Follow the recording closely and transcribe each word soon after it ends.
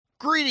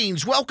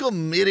Greetings,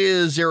 welcome. It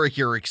is Eric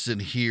Erickson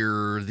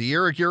here, the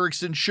Eric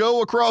Erickson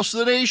Show across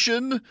the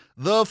nation.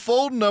 The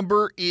phone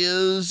number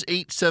is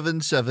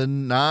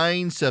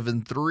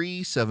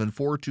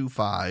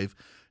 877-973-7425.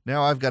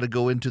 Now I've got to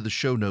go into the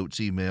show notes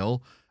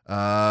email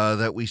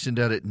that we send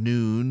out at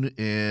noon,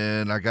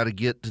 and I got to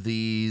get to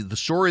the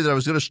story that I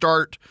was going to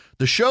start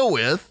the show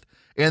with,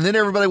 and then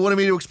everybody wanted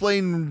me to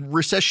explain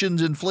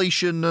recessions,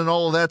 inflation, and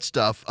all of that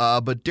stuff.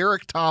 But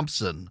Derek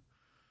Thompson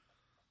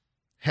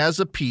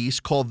has a piece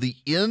called The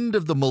End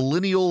of the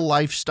Millennial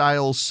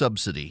Lifestyle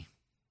Subsidy.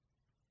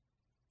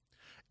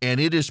 And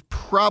it is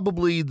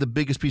probably the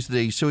biggest piece of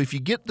the day. So if you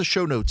get the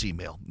show notes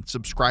email,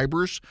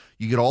 subscribers,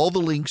 you get all the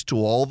links to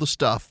all the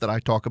stuff that I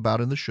talk about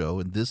in the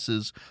show. And this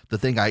is the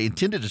thing I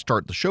intended to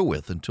start the show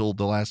with until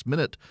the last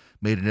minute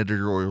made an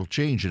editorial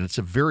change. And it's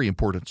a very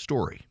important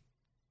story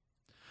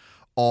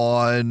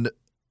on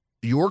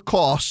your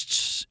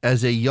costs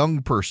as a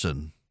young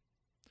person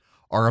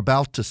are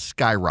about to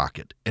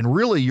skyrocket. And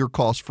really, your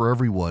costs for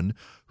everyone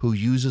who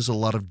uses a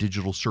lot of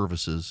digital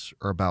services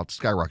are about to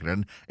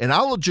skyrocket. And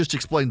I'll just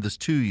explain this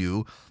to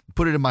you,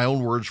 put it in my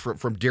own words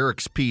from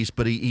Derek's piece,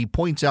 but he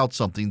points out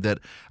something that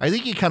I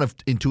think you kind of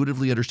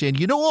intuitively understand.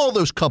 You know all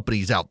those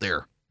companies out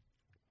there,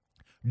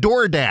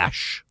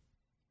 DoorDash,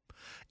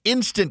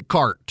 Instant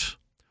Cart,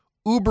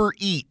 Uber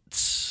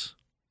Eats,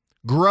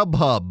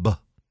 Grubhub,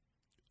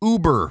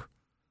 Uber,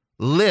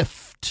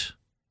 Lyft,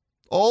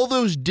 all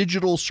those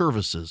digital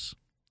services.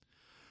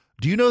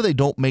 Do you know they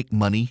don't make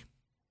money?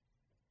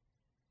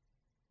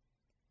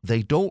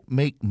 They don't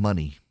make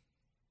money.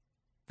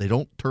 They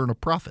don't turn a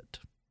profit.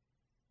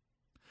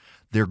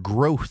 They're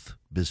growth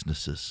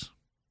businesses.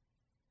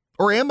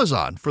 Or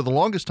Amazon. For the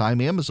longest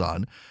time,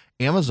 Amazon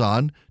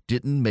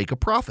didn't make a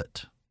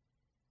profit.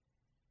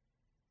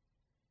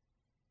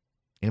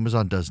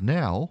 Amazon does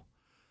now.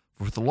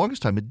 For the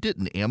longest time, it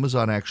didn't.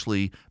 Amazon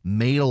actually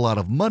made a lot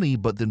of money,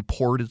 but then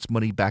poured its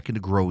money back into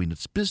growing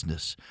its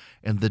business.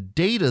 And the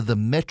data, the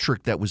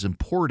metric that was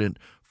important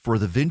for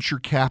the venture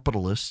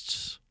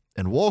capitalists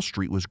and Wall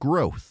Street was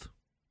growth.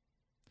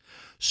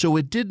 So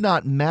it did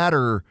not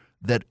matter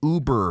that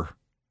Uber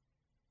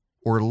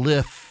or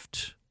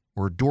Lyft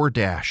or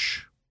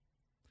DoorDash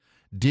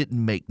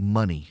didn't make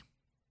money.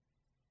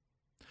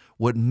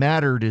 What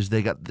mattered is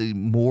they got the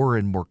more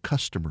and more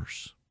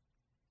customers.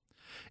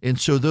 And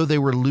so though they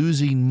were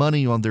losing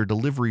money on their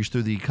deliveries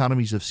through the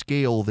economies of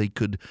scale, they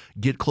could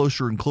get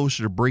closer and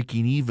closer to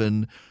breaking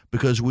even,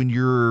 because when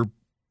you're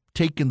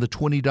taking the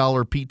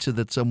 $20 pizza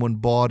that someone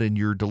bought and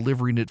you're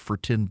delivering it for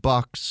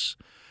 $10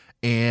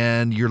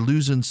 and you're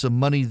losing some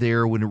money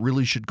there when it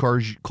really should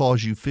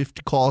cost you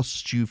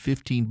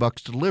 $15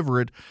 to deliver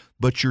it,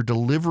 but you're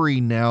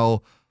delivering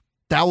now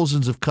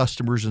thousands of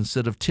customers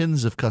instead of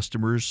tens of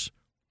customers,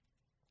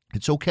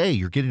 it's okay.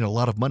 You're getting a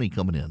lot of money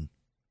coming in.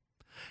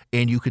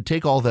 And you could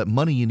take all that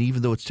money, and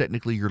even though it's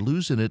technically you're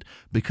losing it,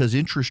 because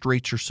interest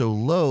rates are so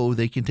low,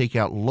 they can take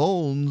out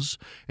loans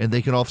and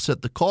they can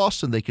offset the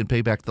costs and they can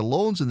pay back the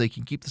loans and they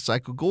can keep the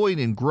cycle going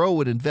and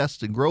grow and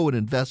invest and grow and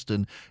invest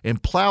and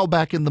plow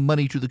back in the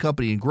money to the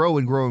company and grow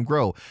and grow and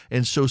grow.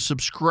 And so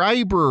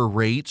subscriber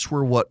rates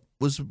were what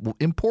was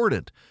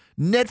important.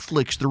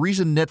 Netflix, the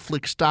reason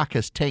Netflix stock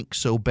has tanked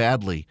so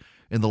badly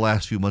in the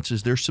last few months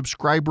is their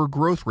subscriber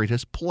growth rate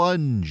has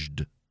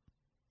plunged.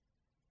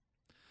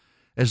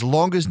 As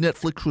long as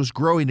Netflix was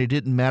growing, it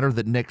didn't matter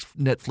that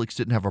Netflix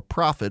didn't have a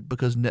profit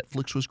because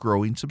Netflix was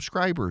growing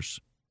subscribers.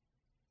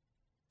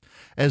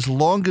 As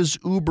long as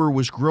Uber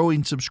was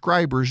growing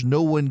subscribers,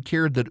 no one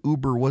cared that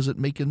Uber wasn't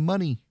making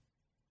money.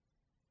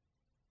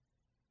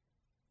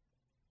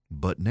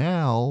 But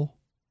now,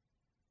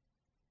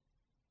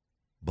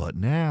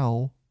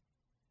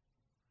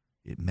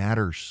 it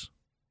matters.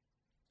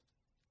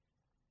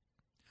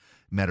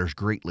 It matters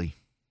greatly.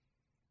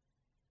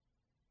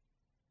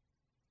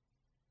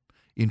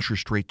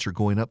 Interest rates are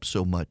going up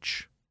so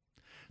much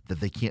that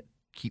they can't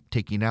keep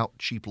taking out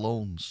cheap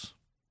loans.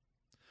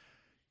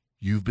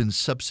 You've been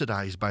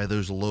subsidized by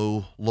those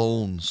low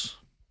loans.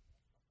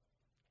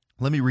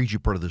 Let me read you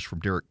part of this from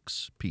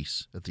Derek's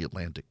piece at The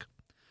Atlantic.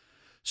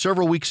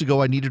 Several weeks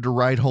ago, I needed a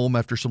ride home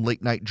after some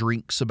late-night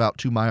drinks about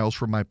 2 miles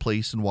from my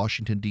place in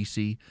Washington,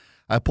 D.C.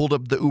 I pulled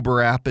up the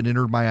Uber app and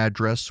entered my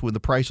address. When the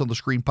price on the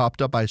screen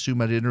popped up, I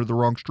assumed I'd entered the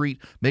wrong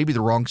street, maybe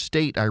the wrong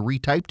state. I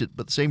retyped it,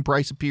 but the same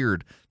price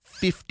appeared.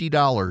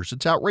 $50.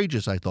 It's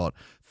outrageous, I thought.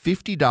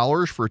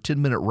 $50 for a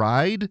 10-minute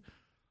ride?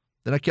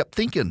 Then I kept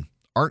thinking,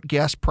 aren't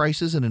gas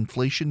prices and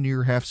inflation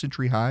near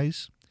half-century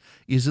highs?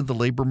 Isn't the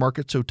labor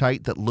market so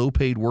tight that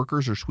low-paid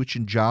workers are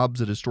switching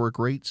jobs at historic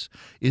rates?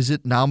 Is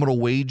it nominal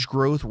wage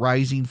growth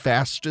rising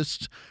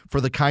fastest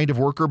for the kind of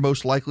worker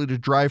most likely to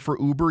drive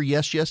for Uber?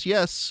 Yes, yes,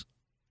 yes.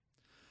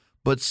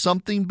 But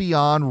something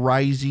beyond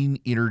rising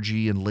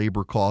energy and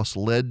labor costs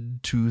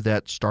led to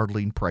that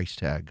startling price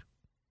tag.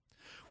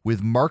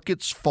 With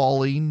markets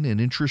falling and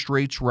interest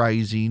rates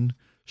rising,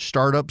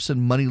 startups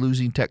and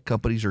money-losing tech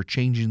companies are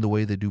changing the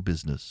way they do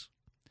business.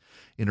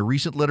 In a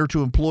recent letter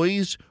to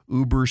employees,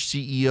 Uber's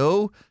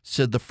CEO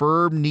said the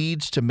firm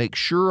needs to make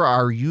sure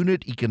our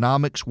unit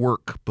economics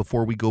work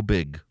before we go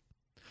big.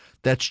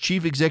 That's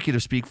chief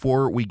executive speak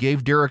for, we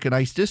gave Derek a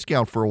nice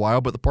discount for a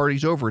while, but the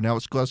party's over. Now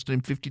it's costing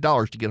him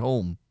 $50 to get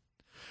home.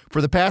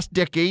 For the past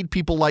decade,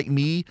 people like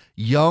me,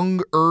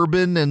 young,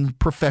 urban, and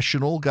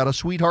professional, got a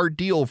sweetheart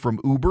deal from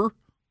Uber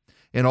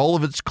and all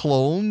of its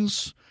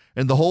clones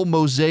and the whole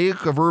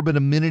mosaic of urban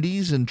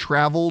amenities and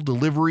travel,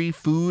 delivery,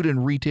 food,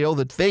 and retail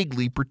that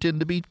vaguely pretend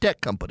to be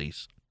tech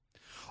companies.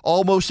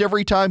 Almost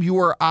every time you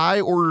or I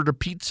ordered a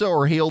pizza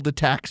or hailed a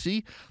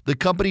taxi, the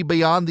company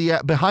behind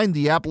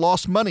the app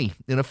lost money.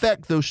 In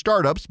effect, those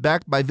startups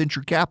backed by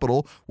venture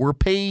capital were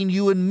paying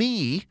you and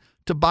me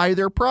to buy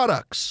their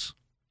products.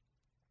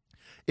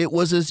 It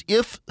was as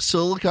if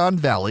Silicon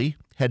Valley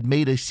had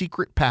made a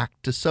secret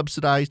pact to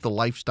subsidize the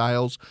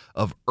lifestyles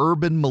of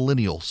urban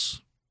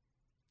millennials.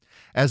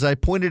 As I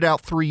pointed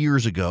out 3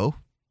 years ago,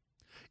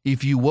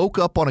 if you woke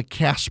up on a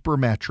Casper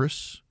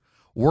mattress,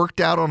 worked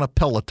out on a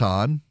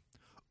Peloton,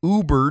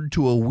 Ubered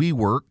to a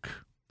WeWork,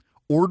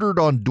 ordered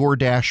on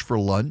DoorDash for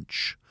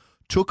lunch,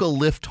 took a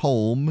Lyft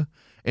home,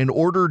 and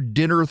ordered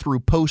dinner through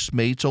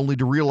Postmates only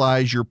to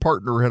realize your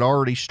partner had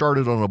already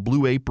started on a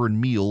Blue Apron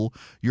meal,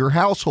 your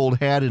household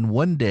had in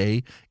one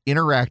day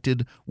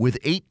interacted with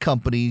 8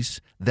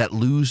 companies that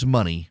lose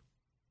money.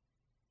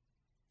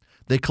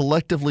 They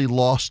collectively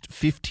lost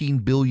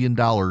 $15 billion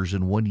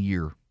in 1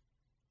 year.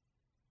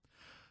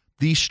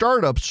 These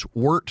startups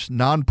weren't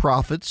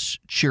nonprofits,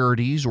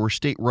 charities, or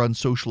state-run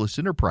socialist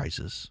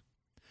enterprises.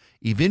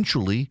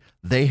 Eventually,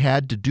 they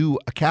had to do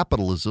a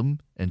capitalism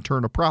and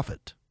turn a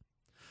profit.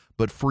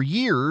 But for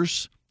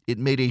years, it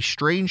made a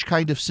strange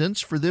kind of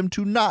sense for them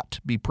to not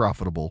be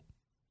profitable.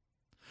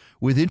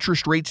 With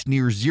interest rates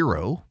near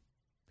zero,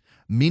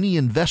 many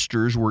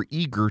investors were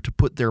eager to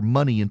put their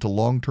money into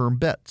long-term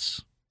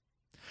bets.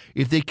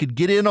 If they could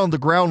get in on the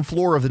ground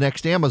floor of the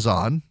next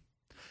Amazon,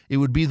 it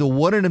would be the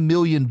 1 in a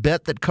million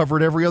bet that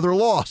covered every other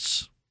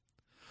loss.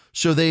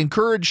 So they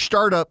encouraged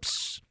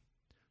startups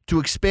to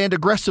expand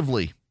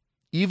aggressively,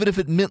 even if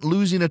it meant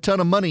losing a ton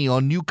of money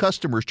on new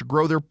customers to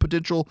grow their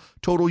potential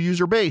total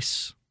user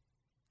base.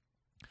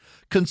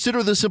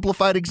 Consider the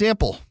simplified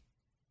example.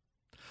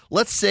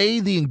 Let's say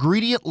the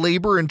ingredient,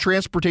 labor, and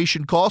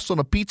transportation costs on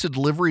a pizza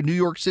delivery in New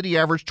York City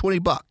average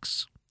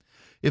 $20.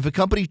 If a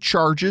company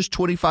charges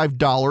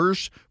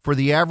 $25 for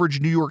the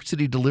average New York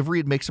City delivery,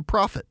 it makes a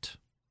profit.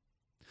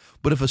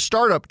 But if a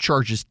startup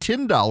charges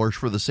 $10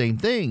 for the same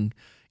thing,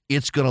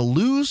 it's going to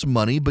lose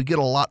money but get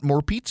a lot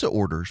more pizza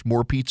orders.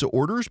 More pizza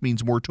orders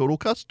means more total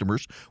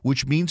customers,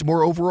 which means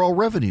more overall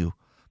revenue.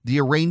 The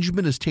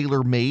arrangement is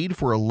tailor-made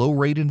for a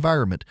low-rate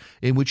environment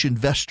in which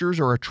investors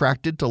are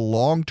attracted to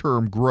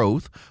long-term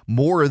growth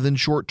more than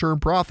short-term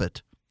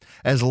profit.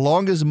 As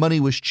long as money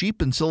was cheap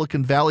and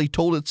Silicon Valley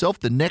told itself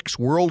the next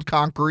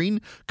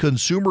world-conquering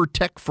consumer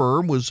tech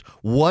firm was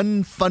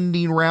one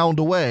funding round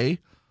away,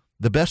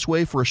 the best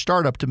way for a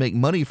startup to make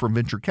money from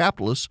venture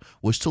capitalists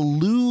was to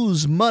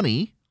lose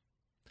money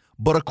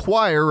but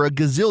acquire a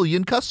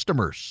gazillion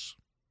customers.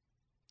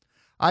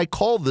 I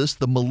call this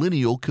the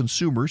millennial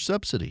consumer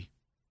subsidy.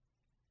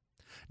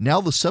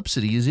 Now the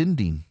subsidy is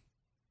ending.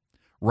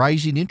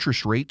 Rising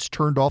interest rates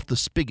turned off the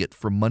spigot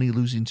from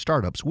money-losing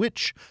startups,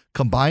 which,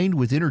 combined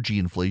with energy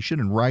inflation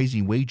and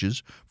rising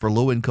wages for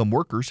low-income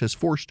workers, has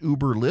forced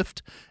Uber,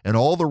 Lyft, and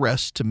all the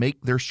rest to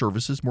make their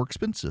services more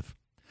expensive.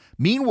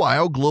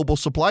 Meanwhile, global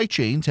supply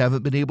chains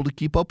haven't been able to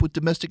keep up with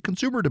domestic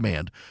consumer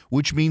demand,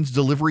 which means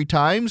delivery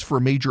times for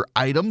major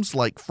items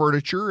like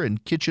furniture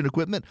and kitchen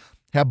equipment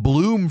have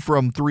bloomed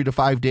from 3 to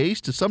 5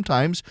 days to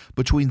sometimes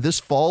between this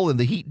fall and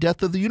the heat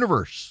death of the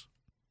universe.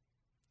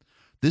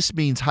 This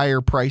means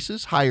higher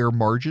prices, higher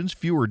margins,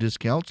 fewer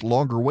discounts,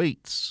 longer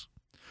waits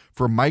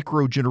for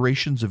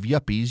micro-generations of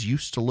yuppies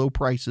used to low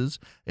prices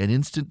and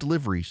instant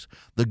deliveries.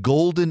 The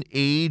golden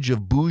age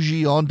of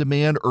bougie,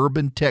 on-demand,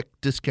 urban tech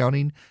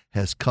discounting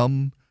has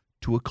come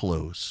to a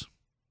close.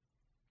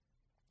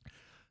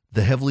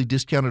 The heavily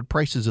discounted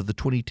prices of the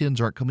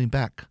 2010s aren't coming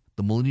back.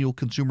 The millennial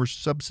consumer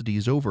subsidy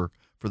is over.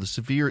 For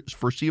the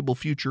foreseeable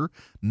future,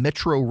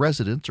 metro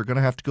residents are going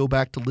to have to go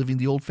back to living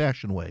the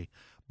old-fashioned way,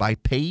 by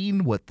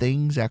paying what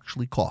things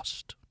actually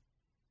cost.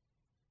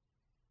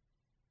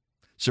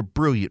 It's a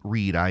brilliant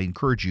read. I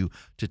encourage you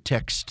to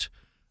text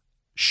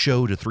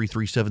SHOW to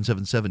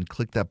 33777.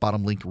 Click that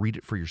bottom link. Read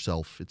it for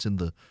yourself. It's in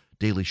the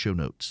daily show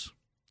notes.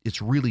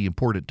 It's really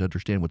important to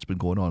understand what's been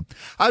going on.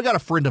 I've got a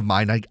friend of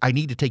mine. I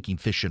need to take him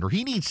fishing, or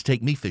he needs to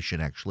take me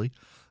fishing, actually.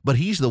 But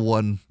he's the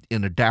one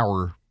in a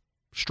dour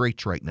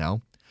straits right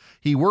now.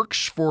 He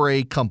works for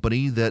a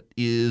company that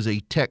is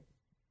a tech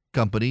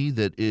company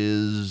that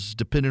is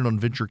dependent on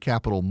venture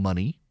capital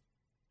money.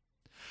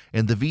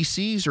 And the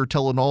VCs are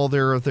telling all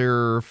their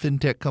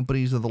fintech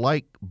companies and the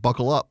like,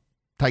 buckle up,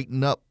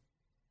 tighten up,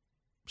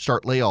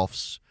 start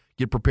layoffs,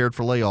 get prepared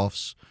for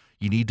layoffs.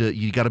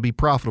 You got to be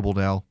profitable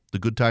now. The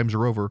good times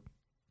are over.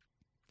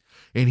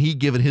 And he,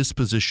 given his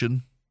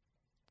position,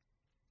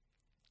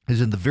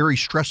 is in the very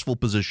stressful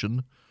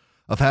position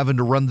of having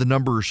to run the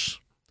numbers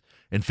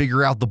and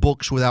figure out the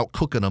books without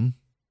cooking them,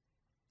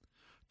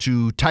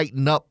 to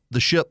tighten up the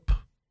ship,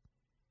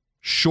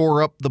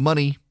 shore up the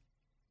money,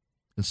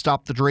 and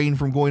stop the drain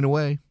from going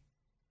away.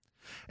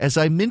 As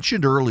I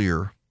mentioned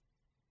earlier,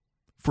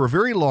 for a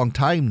very long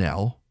time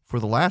now, for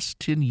the last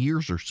 10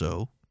 years or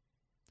so,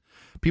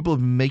 people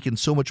have been making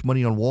so much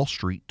money on Wall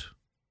Street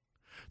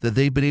that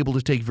they've been able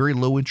to take very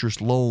low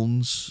interest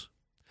loans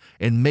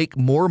and make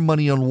more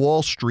money on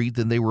Wall Street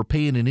than they were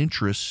paying in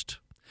interest.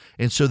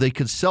 And so they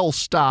could sell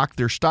stock.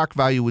 Their stock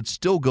value would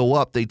still go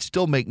up. They'd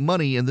still make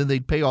money, and then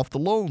they'd pay off the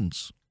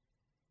loans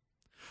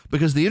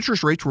because the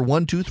interest rates were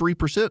 1%, 2%,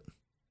 3%.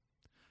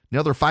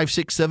 Now they're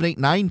 5%, 6%, 7%,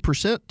 8%,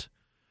 9%.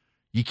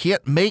 You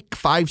can't make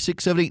 5%,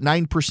 6%, 7%,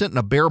 8%, 9% in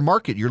a bear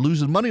market. You're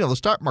losing money on the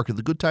stock market.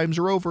 The good times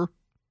are over.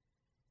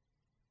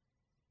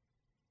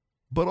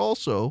 But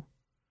also,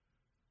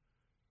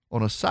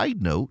 on a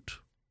side note,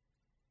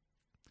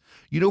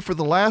 for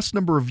the last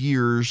number of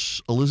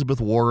years, Elizabeth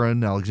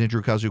Warren,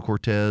 Alexandria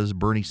Ocasio-Cortez,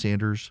 Bernie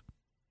Sanders,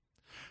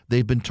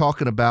 they've been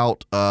talking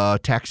about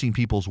taxing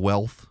people's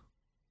wealth,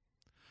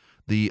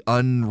 the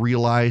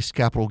unrealized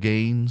capital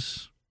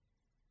gains.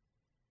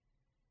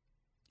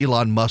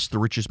 Elon Musk, the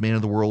richest man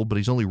in the world, but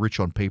he's only rich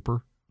on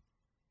paper.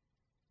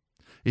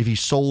 If he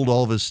sold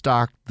all of his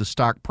stock, the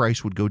stock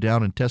price would go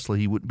down, and Tesla,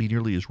 he wouldn't be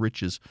nearly as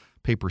rich as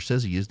paper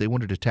says he is. They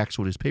wanted to tax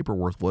what his paper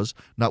worth was,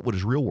 not what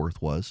his real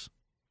worth was.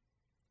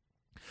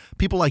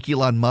 People like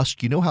Elon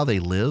Musk, you know how they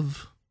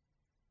live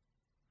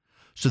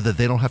so that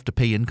they don't have to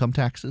pay income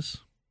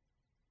taxes?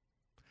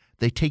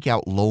 They take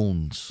out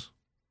loans.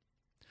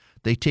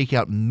 They take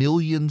out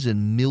millions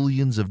and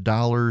millions of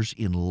dollars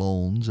in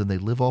loans, and they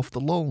live off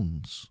the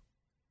loans.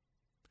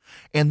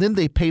 And then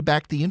they pay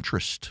back the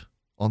interest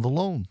on the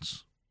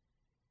loans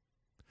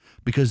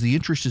because the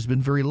interest has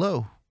been very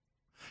low.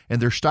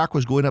 And their stock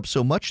was going up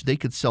so much they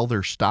could sell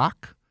their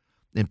stock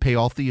and pay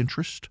off the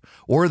interest.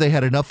 Or they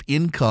had enough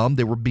income,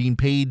 they were being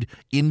paid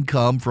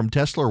income from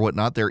Tesla or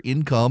whatnot. Their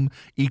income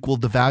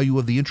equaled the value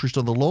of the interest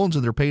on the loans,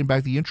 and they're paying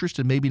back the interest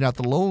and maybe not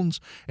the loans.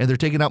 And they're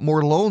taking out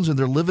more loans, and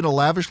they're living a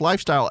lavish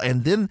lifestyle.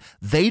 And then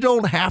they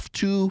don't have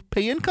to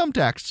pay income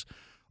tax,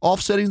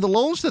 offsetting the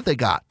loans that they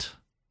got.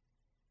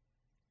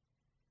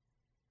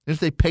 If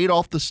they paid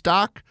off the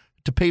stock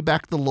to pay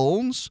back the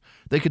loans,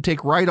 they could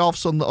take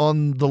write-offs on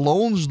the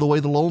loans the way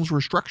the loans were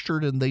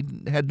structured, and they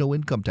had no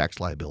income tax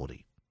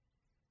liability.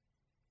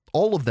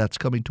 All of that's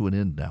coming to an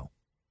end now.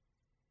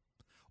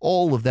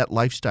 All of that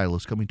lifestyle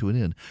is coming to an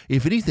end.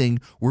 If anything,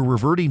 we're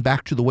reverting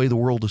back to the way the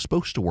world is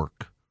supposed to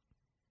work.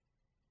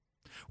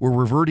 We're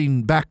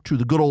reverting back to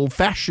the good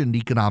old-fashioned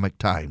economic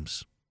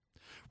times,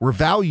 where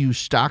value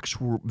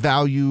stocks were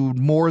valued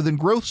more than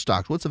growth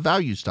stocks. What's a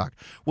value stock?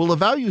 Well, a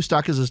value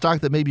stock is a stock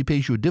that maybe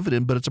pays you a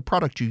dividend, but it's a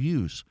product you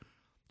use.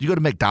 You go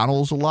to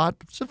McDonald's a lot,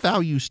 it's a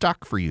value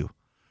stock for you.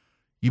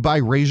 You buy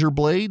razor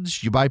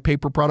blades, you buy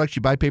paper products,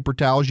 you buy paper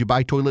towels, you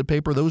buy toilet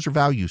paper. Those are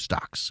value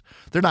stocks.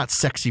 They're not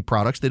sexy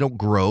products. They don't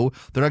grow.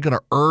 They're not going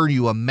to earn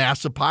you a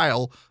massive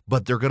pile,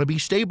 but they're going to be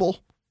stable.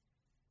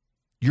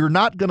 You're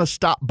not going to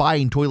stop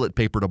buying toilet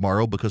paper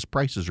tomorrow because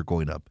prices are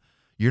going up.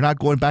 You're not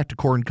going back to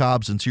Corn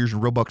Cob's and Sears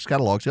and Roebuck's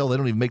catalogs. Hell, they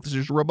don't even make the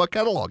Sears and Roebuck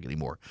catalog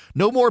anymore.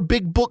 No more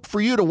big book for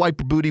you to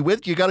wipe your booty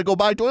with. You got to go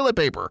buy toilet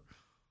paper.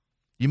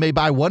 You may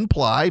buy one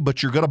ply,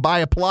 but you're going to buy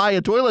a ply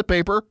of toilet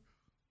paper.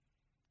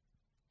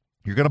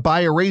 You're going to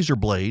buy a razor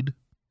blade.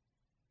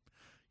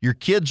 Your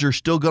kids are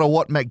still going to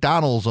want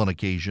McDonald's on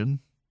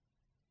occasion.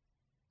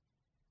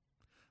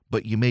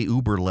 But you may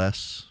Uber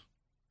less.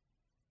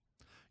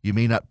 You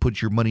may not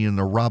put your money in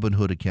a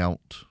Robinhood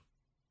account.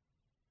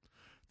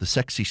 The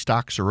sexy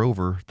stocks are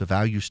over. The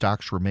value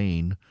stocks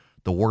remain.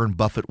 The Warren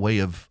Buffett way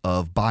of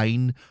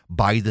buying,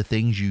 buy the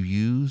things you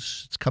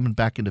use, it's coming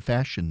back into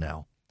fashion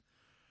now.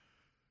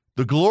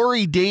 The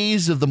glory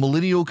days of the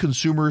millennial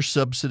consumer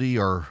subsidy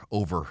are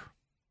over.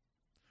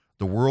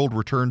 The world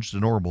returns to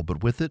normal,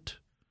 but with it,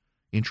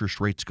 interest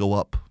rates go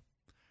up.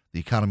 The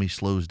economy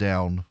slows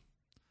down,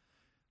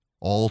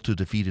 all to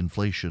defeat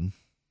inflation.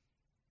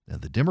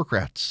 And the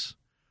Democrats,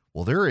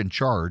 well, they're in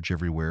charge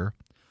everywhere,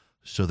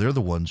 so they're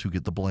the ones who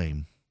get the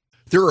blame.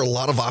 There are a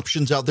lot of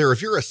options out there.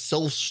 If you're a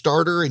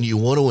self-starter and you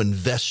want to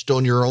invest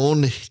on your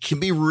own, it can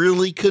be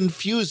really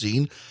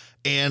confusing.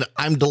 And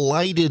I'm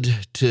delighted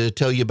to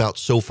tell you about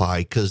SoFi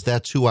because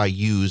that's who I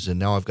use, and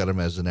now I've got them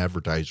as an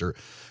advertiser.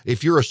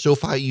 If you're a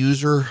SoFi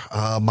user,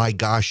 my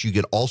gosh, you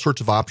get all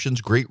sorts of options,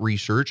 great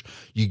research.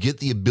 You get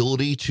the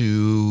ability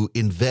to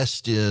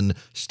invest in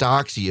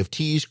stocks,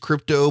 EFTs,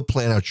 crypto,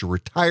 plan out your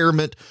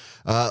retirement.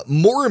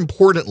 More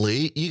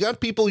importantly, you got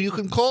people you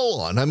can call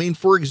on. I mean,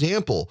 for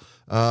example,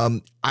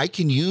 I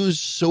can use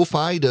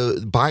SoFi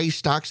to buy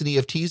stocks and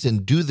EFTs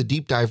and do the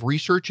deep dive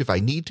research if I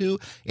need to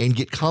and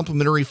get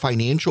complimentary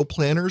financial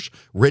planners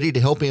ready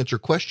to help answer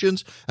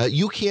questions.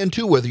 You can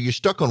too, whether you're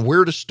stuck on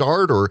where to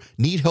start or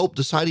need help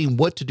deciding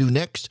what to do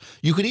next.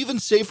 You can even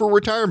save for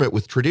retirement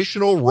with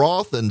traditional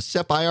Roth and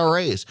SEP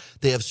IRAs.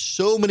 They have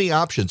so many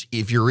options.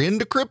 If you're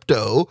into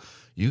crypto,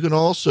 you can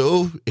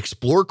also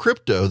explore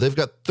crypto. They've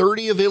got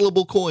 30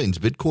 available coins: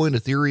 Bitcoin,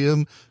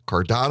 Ethereum,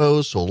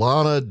 Cardano,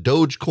 Solana,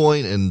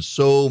 Dogecoin, and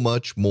so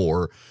much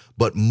more.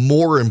 But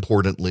more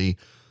importantly,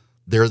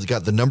 they've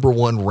got the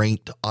 #1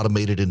 ranked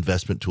automated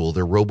investment tool,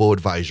 their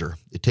robo-advisor.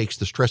 It takes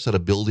the stress out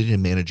of building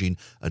and managing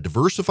a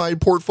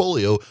diversified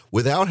portfolio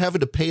without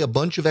having to pay a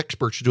bunch of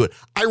experts to do it.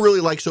 I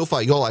really like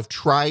SoFi. Y'all, I've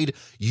tried,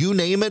 you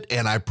name it,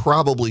 and I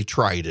probably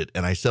tried it,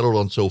 and I settled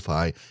on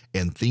SoFi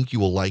and think you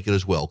will like it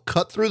as well.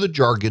 Cut through the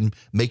jargon,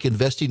 make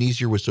investing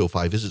easier with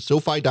SoFi. Visit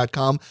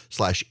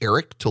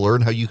SoFi.com/Eric to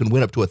learn how you can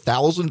win up to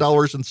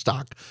 $1,000 in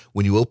stock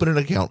when you open an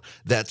account.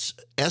 That's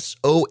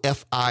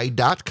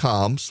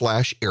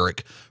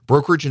SoFi.com/Eric.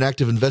 Brokerage and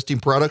active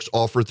investing products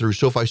offered through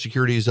SoFi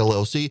Securities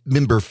LLC,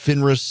 member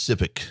FINRA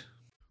SIPC.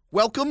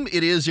 Welcome.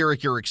 It is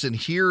Eric Erickson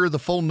here. The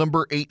phone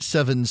number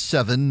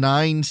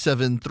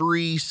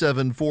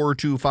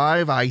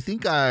 877-973-7425. I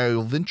think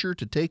I'll venture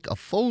to take a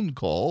phone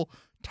call.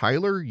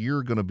 Tyler,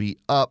 you're going to be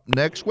up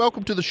next.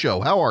 Welcome to the show.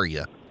 How are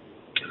you?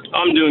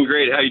 I'm doing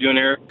great. How you doing,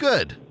 Eric?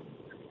 Good.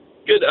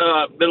 Good.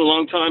 Been a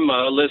long time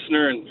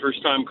listener and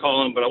first time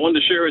calling, but I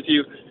wanted to share with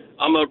you,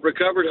 I'm a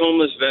recovered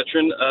homeless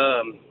veteran.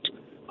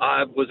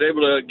 I was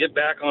able to get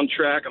back on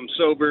track. I'm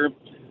sober.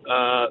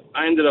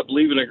 I ended up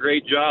leaving a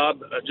great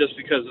job just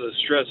because of the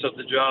stress of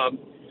the job,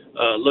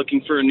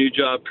 looking for a new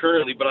job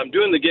currently. But I'm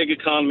doing the gig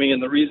economy,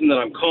 and the reason that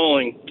I'm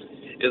calling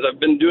is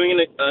I've been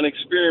doing an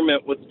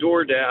experiment with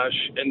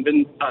DoorDash and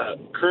been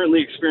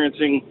currently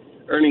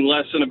earning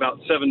less than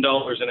about $7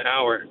 an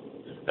hour.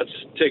 That's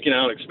taking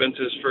out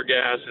expenses for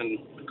gas and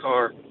the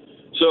car.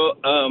 So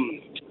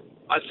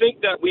I think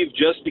that we've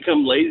just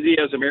become lazy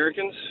as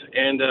Americans,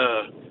 and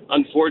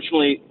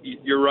unfortunately,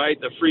 you're right,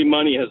 the free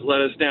money has led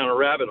us down a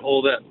rabbit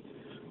hole that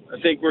I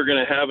think we're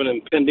going to have an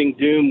impending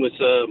doom with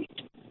the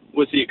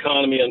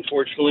economy,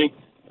 unfortunately.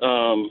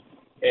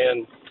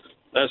 And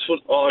that's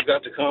all I've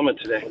got to comment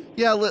today.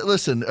 Yeah,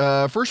 listen,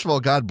 first of all,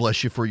 God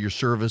bless you for your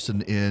service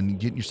and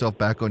getting yourself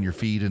back on your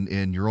feet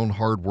and your own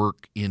hard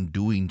work in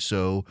doing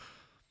so,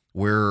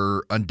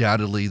 where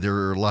undoubtedly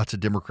there are lots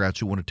of Democrats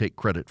who want to take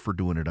credit for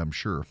doing it, I'm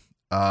sure.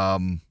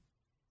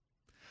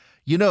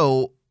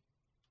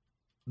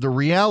 The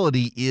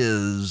reality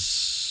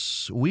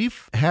is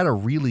we've had a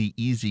really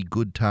easy,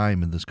 good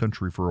time in this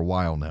country for a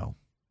while now.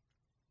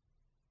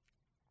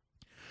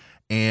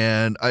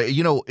 And,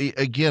 look,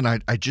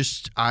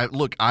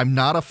 I'm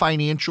not a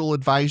financial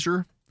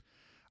advisor.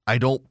 I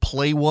don't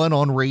play one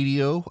on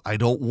radio. I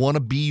don't want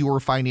to be your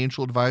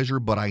financial advisor,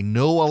 but I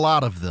know a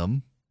lot of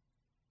them.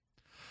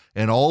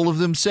 And all of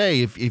them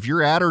say if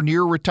you're at or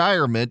near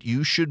retirement,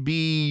 you should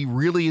be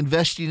really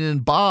investing in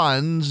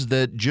bonds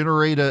that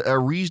generate a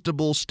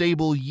reasonable,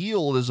 stable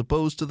yield as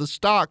opposed to the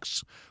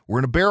stocks. We're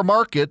in a bear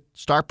market.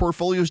 Stock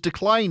portfolio is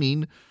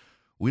declining.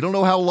 We don't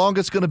know how long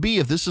it's going to be.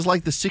 If this is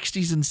like the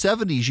 60s and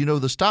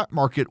 70s, the stock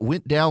market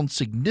went down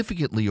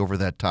significantly over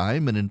that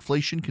time and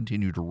inflation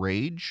continued to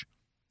rage.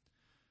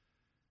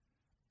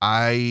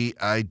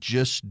 I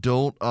just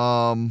don't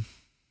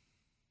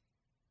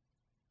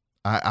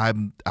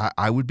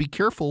I would be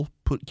careful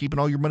keeping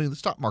all your money in the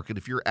stock market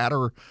if you're at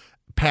or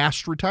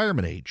past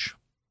retirement age.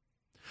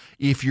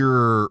 If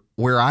you're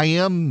where I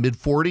am,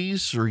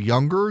 mid-40s or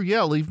younger,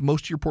 yeah, leave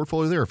most of your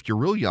portfolio there. If you're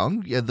real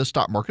young, yeah, the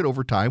stock market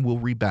over time will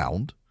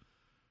rebound.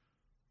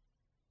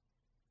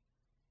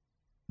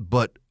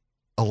 But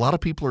a lot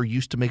of people are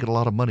used to making a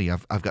lot of money.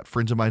 I've got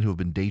friends of mine who have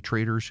been day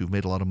traders who've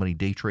made a lot of money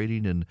day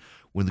trading, and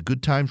when the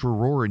good times were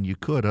roaring, you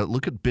could.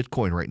 Look at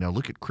Bitcoin right now.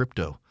 Look at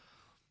crypto.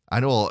 I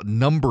know a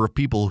number of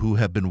people who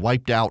have been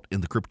wiped out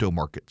in the crypto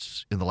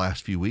markets in the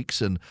last few weeks,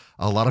 and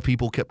a lot of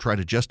people kept trying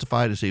to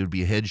justify it as it would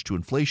be a hedge to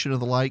inflation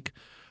and the like.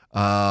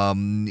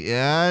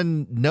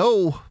 And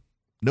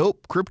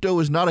nope, crypto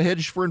is not a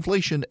hedge for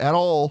inflation at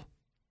all.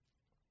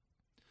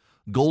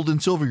 Gold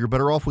and silver, you're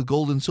better off with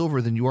gold and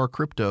silver than you are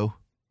crypto.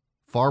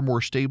 Far more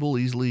stable,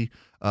 easily,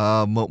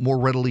 more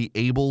readily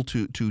able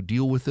to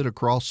deal with it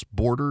across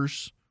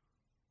borders.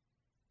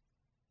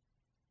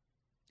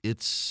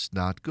 It's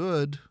not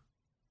good.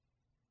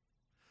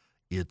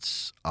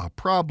 It's a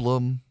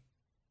problem.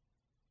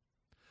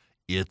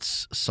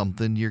 It's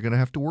something you're going to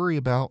have to worry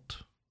about.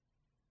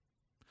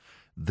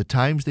 The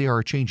times they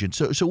are changing.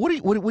 So what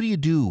do you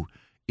do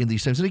in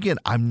these times? And again,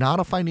 I'm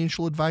not a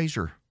financial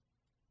advisor,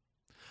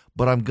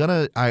 but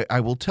I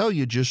will tell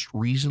you just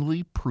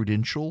reasonably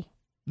prudential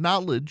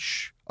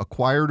knowledge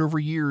acquired over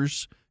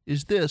years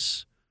is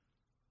this.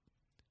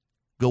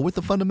 Go with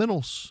the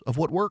fundamentals of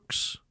what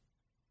works.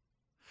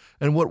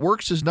 And what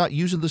works is not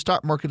using the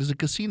stock market as a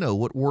casino.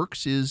 What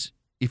works is,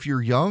 if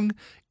you're young,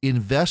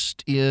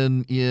 invest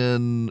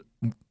in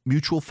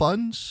mutual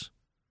funds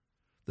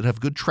that have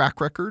good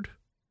track record.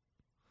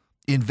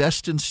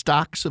 Invest in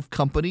stocks of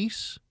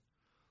companies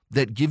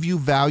that give you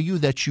value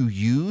that you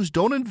use.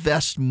 Don't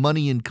invest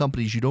money in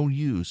companies you don't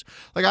use.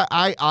 Like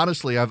I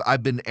honestly,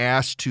 I've been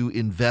asked to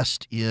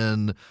invest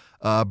in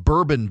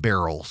bourbon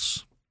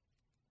barrels.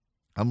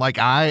 I'm like,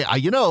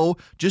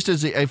 just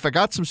as if I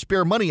got some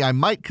spare money, I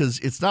might, because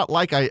it's not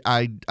like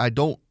I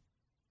don't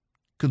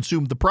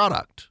consume the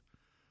product.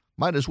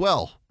 Might as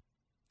well.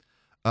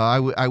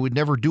 I would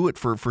never do it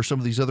for some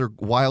of these other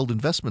wild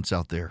investments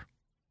out there.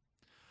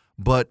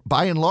 But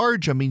by and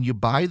large, I mean, you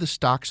buy the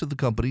stocks of the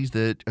companies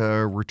that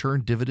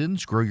return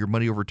dividends, grow your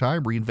money over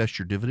time, reinvest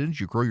your dividends,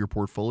 you grow your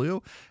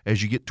portfolio.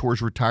 As you get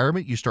towards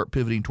retirement, you start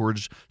pivoting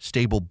towards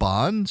stable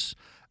bonds.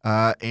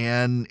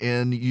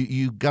 And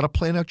you got to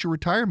plan out your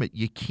retirement.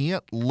 You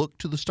can't look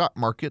to the stock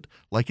market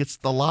like it's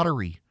the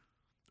lottery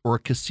or a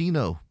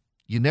casino.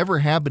 You never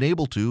have been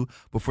able to,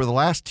 but for the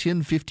last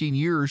 10, 15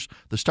 years,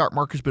 the stock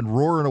market's been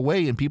roaring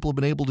away, and people have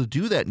been able to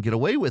do that and get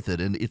away with it,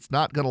 and it's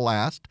not going to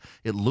last.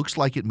 It looks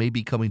like it may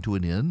be coming to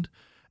an end,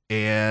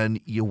 and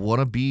you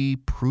want to be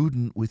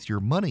prudent with your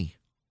money.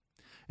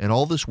 And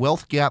all this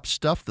wealth gap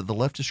stuff that the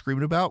left is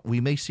screaming about, we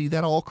may see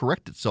that all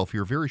correct itself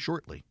here very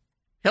shortly.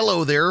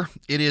 Hello there.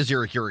 It is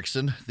Eric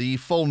Erickson. The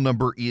phone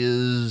number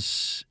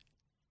is...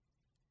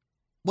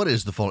 What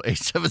is the phone?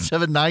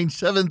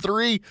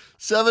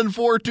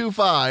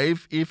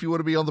 877-973-7425 if you want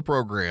to be on the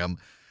program.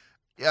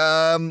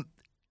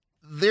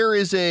 There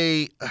is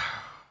a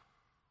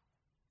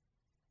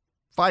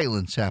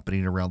violence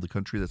happening around the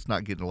country that's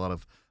not getting a lot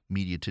of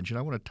media attention.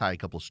 I want to tie a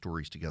couple of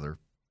stories together.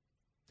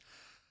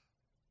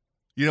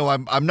 You know,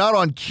 I'm not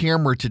on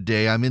camera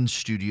today. I'm in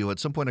studio. At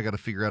some point, I got to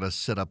figure out a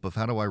setup of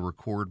how do I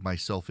record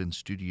myself in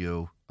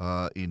studio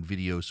in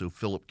video so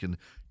Philip can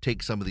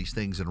take some of these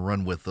things and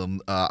run with them.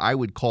 I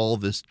would call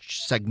this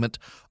segment,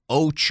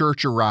 Oh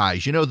Church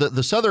Arise. You know,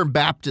 the Southern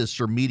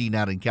Baptists are meeting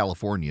out in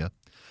California,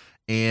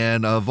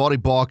 and Vaughty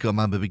Balcom,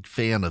 I'm a big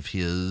fan of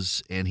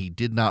his, and he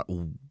did not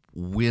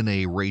win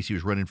a race. He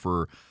was running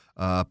for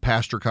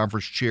pastor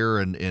conference chair,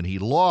 and he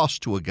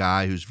lost to a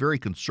guy who's very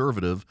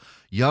conservative,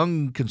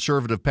 young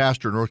conservative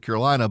pastor in North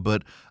Carolina,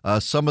 but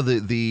some of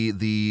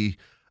the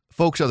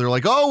folks out there are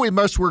like, oh,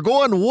 we're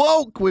going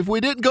woke. If we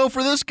didn't go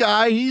for this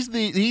guy, he's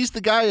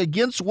the guy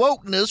against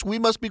wokeness. We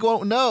must be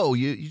going. No,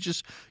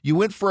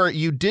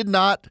 you did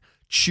not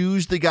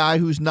choose the guy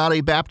who's not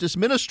a Baptist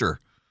minister.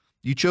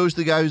 You chose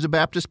the guy who's a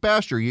Baptist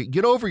pastor. You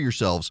get over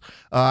yourselves.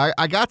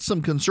 I got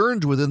some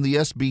concerns within the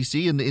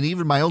SBC and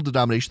even my own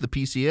denomination, the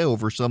PCA,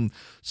 over some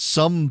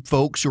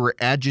folks who are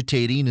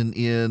agitating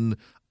in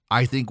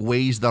I think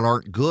ways that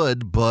aren't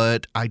good,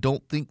 but I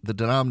don't think the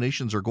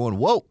denominations are going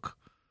woke.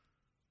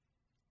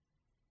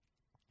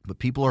 But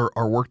people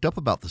are worked up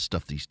about this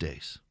stuff these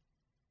days.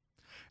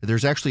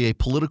 There's actually a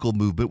political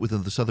movement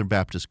within the Southern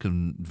Baptist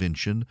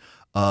Convention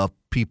of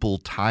people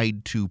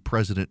tied to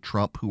President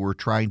Trump who are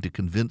trying to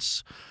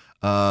convince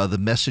the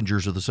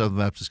messengers of the Southern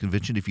Baptist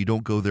Convention, if you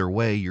don't go their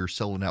way, you're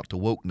selling out to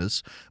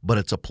wokeness. But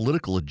it's a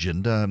political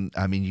agenda.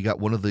 I mean, you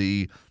got one of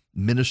the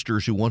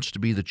ministers who wants to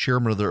be the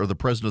chairman or the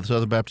president of the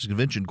Southern Baptist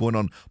Convention going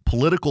on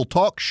political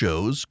talk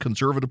shows,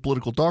 conservative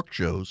political talk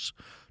shows,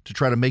 to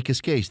try to make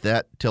his case.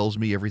 That tells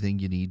me everything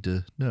you need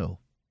to know.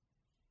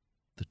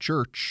 The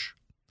church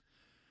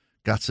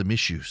got some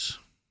issues.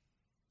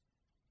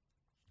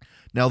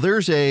 Now,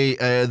 there's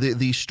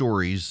these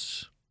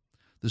stories.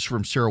 This is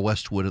from Sarah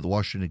Westwood of the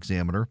Washington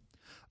Examiner.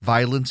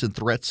 Violence and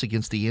threats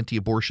against the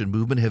anti-abortion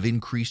movement have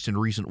increased in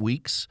recent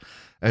weeks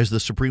as the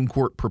Supreme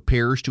Court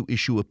prepares to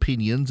issue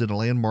opinions in a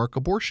landmark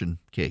abortion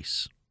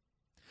case.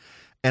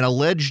 An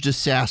alleged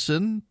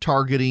assassin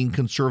targeting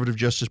conservative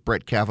Justice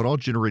Brett Kavanaugh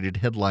generated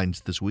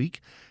headlines this week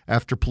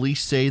after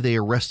police say they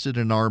arrested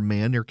an armed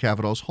man near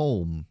Kavanaugh's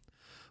home.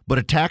 But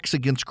attacks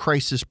against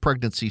crisis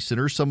pregnancy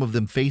centers, some of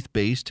them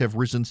faith-based, have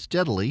risen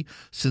steadily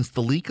since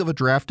the leak of a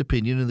draft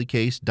opinion in the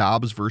case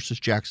Dobbs versus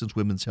Jackson's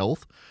Women's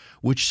Health,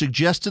 which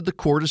suggested the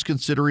court is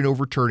considering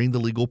overturning the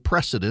legal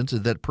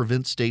precedent that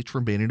prevents states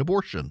from banning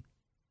abortion.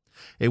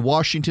 A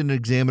Washington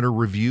Examiner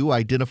review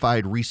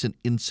identified recent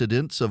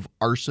incidents of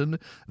arson,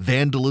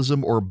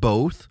 vandalism, or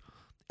both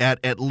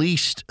at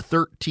least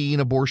 13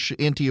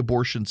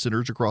 anti-abortion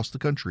centers across the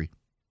country.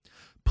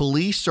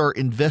 Police are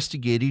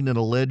investigating an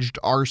alleged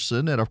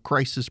arson at a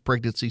crisis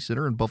pregnancy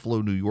center in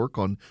Buffalo, New York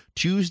on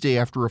Tuesday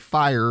after a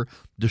fire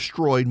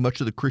destroyed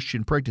much of the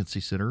Christian Pregnancy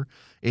Center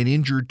and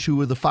injured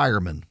two of the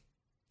firemen.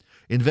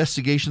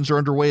 Investigations are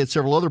underway at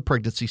several other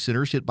pregnancy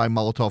centers hit by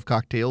Molotov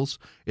cocktails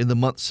in the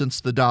months since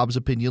the Dobbs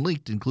opinion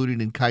leaked,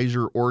 including in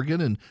Kaiser,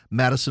 Oregon, and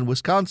Madison,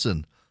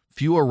 Wisconsin.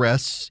 Few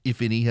arrests,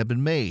 if any, have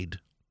been made.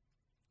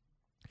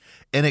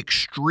 An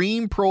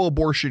extreme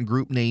pro-abortion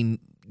group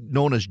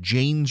known as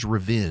Jane's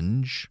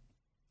Revenge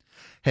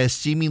has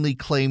seemingly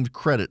claimed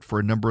credit for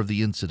a number of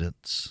the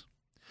incidents.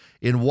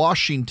 In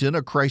Washington,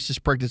 a crisis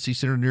pregnancy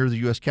center near the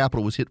U.S.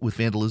 Capitol was hit with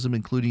vandalism,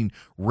 including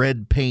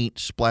red paint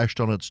splashed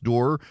on its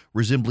door,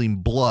 resembling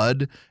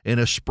blood, and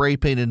a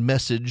spray-painted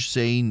message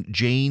saying,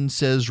 "Jane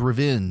says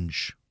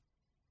revenge."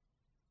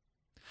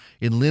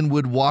 In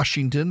Linwood,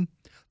 Washington,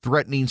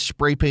 threatening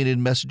spray-painted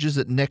messages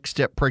at Next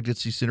Step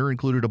Pregnancy Center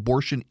included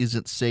 "Abortion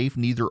isn't safe,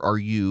 neither are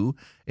you,"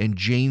 and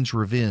 "Jane's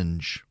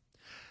revenge."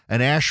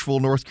 An Asheville,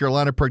 North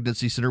Carolina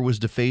pregnancy center was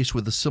defaced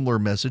with a similar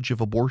message,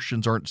 "If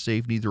abortions aren't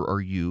safe, neither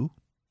are you."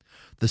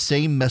 The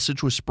same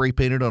message was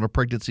spray-painted on a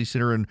pregnancy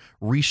center in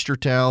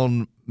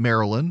Reisterstown,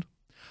 Maryland.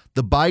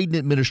 The Biden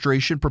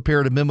administration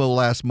prepared a memo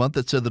last month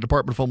that said the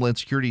Department of Homeland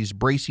Security is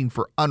bracing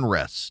for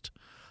unrest,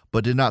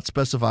 but did not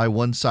specify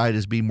one side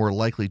as being more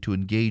likely to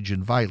engage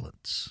in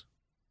violence.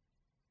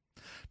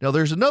 Now,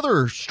 there's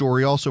another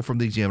story also from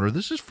the Examiner.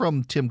 This is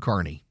from Tim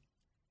Carney.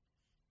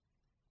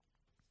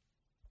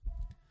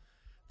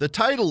 The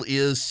title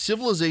is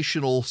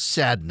Civilizational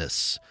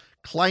Sadness,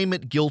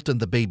 Climate Guilt and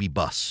the Baby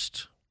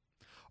Bust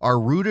Are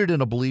Rooted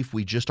in a Belief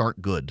We Just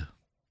Aren't Good.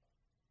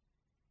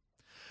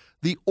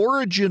 The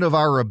origin of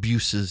our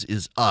abuses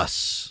is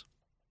us,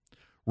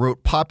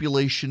 wrote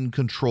population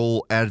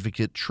control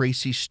advocate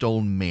Tracy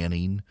Stone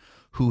Manning,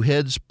 who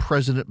heads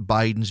President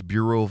Biden's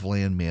Bureau of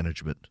Land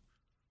Management.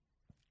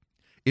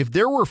 If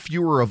there were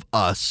fewer of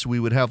us, we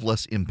would have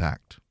less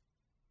impact.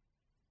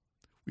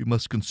 We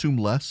must consume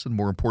less, and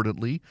more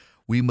importantly,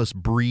 we must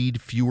breed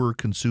fewer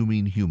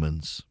consuming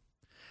humans.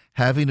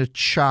 Having a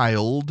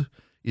child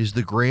is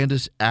the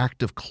grandest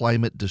act of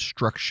climate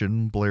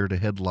destruction, blared a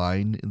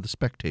headline in The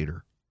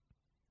Spectator.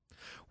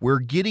 We're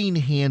getting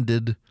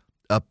handed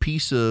a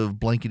piece of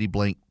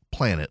blankety-blank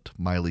planet,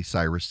 Miley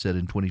Cyrus said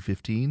in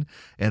 2015,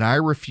 and I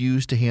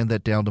refuse to hand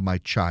that down to my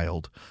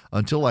child.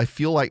 Until I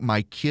feel like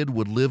my kid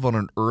would live on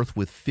an earth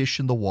with fish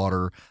in the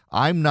water,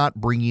 I'm not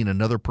bringing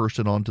another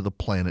person onto the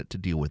planet to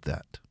deal with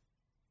that.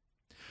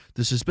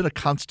 This has been a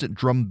constant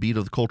drumbeat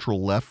of the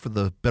cultural left for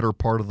the better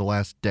part of the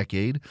last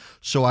decade,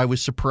 so I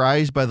was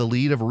surprised by the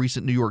lead of a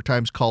recent New York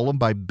Times column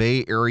by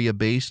Bay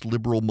Area-based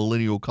liberal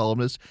millennial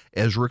columnist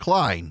Ezra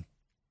Klein.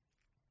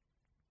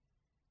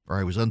 Or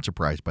I was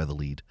unsurprised by the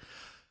lead.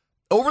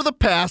 Over the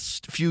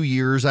past few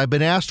years, I've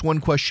been asked one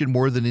question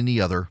more than any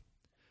other.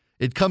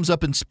 It comes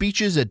up in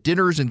speeches, at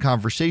dinners, and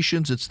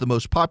conversations. It's the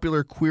most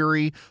popular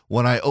query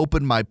when I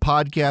open my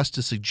podcast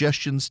to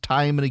suggestions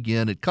time and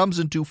again. It comes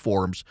in two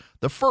forms.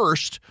 The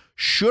first,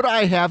 should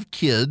I have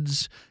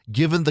kids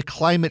given the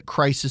climate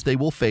crisis they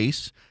will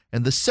face?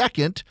 And the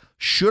second,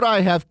 should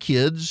I have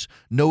kids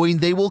knowing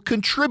they will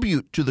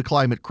contribute to the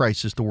climate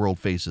crisis the world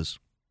faces?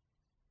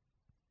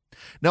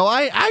 Now,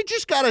 I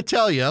just got to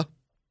tell you,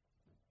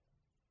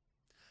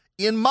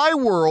 in my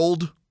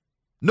world,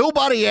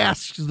 nobody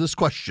asks this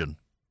question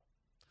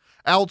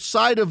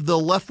outside of the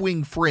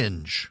left-wing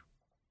fringe.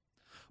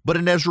 But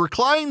in Ezra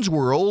Klein's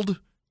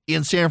world,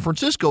 in San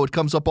Francisco, it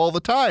comes up all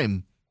the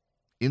time,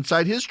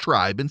 inside his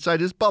tribe,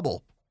 inside his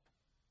bubble.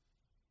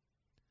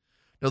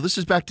 Now, this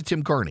is back to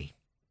Tim Carney.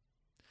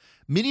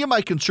 Many of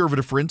my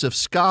conservative friends have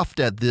scoffed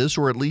at this,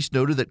 or at least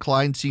noted that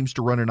Klein seems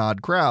to run in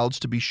odd crowds.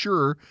 To be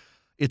sure,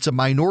 it's a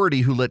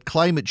minority who let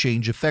climate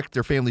change affect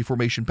their family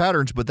formation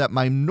patterns, but that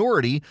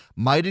minority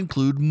might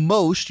include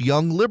most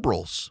young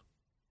liberals.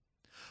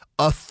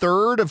 A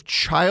third of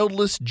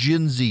childless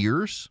Gen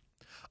Zers,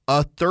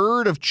 a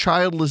third of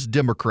childless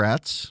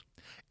Democrats,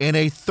 and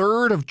a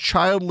third of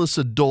childless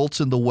adults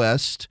in the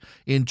West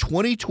in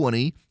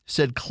 2020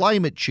 said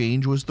climate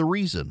change was the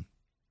reason.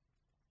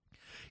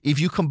 If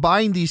you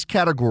combine these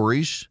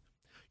categories,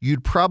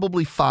 you'd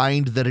probably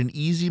find that an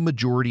easy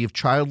majority of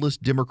childless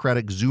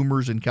Democratic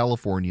Zoomers in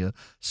California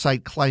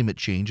cite climate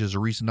change as a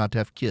reason not to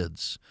have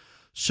kids.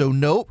 So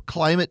nope,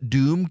 climate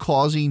doom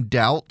causing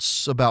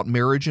doubts about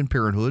marriage and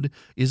parenthood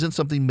isn't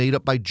something made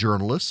up by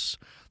journalists.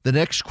 The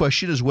next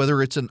question is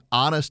whether it's an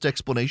honest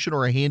explanation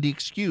or a handy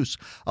excuse.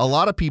 A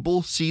lot of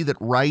people see that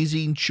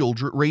raising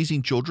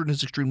children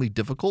is extremely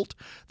difficult,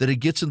 that it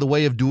gets in the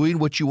way of doing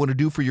what you want to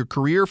do for your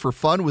career, for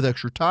fun with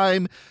extra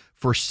time,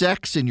 for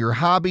sex and your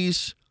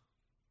hobbies,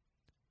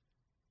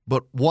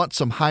 but want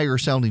some higher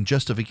sounding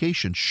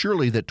justification.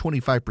 Surely that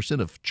 25%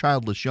 of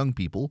childless young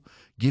people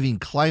giving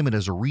climate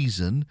as a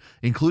reason,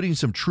 including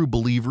some true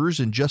believers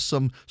and just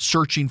some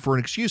searching for an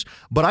excuse.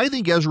 But I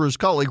think Ezra's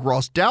colleague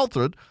Ross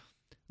doubted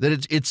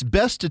that it's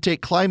best to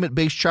take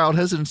climate-based child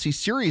hesitancy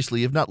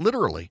seriously, if not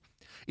literally.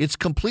 It's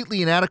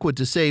completely inadequate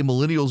to say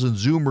millennials and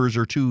Zoomers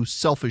are too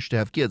selfish to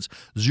have kids.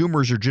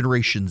 Zoomers are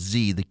Generation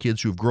Z, the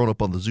kids who have grown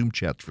up on the Zoom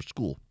chats for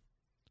school.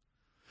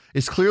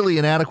 It's clearly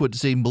inadequate to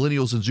say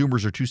millennials and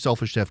Zoomers are too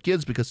selfish to have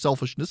kids because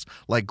selfishness,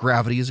 like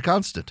gravity, is a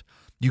constant.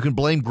 You can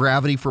blame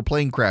gravity for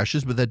plane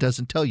crashes, but that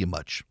doesn't tell you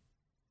much.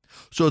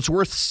 So it's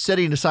worth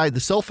setting aside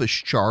the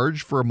selfish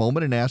charge for a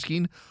moment and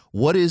asking,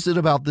 what is it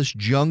about this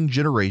young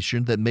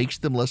generation that makes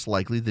them less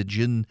likely than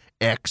Gen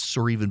X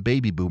or even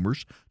baby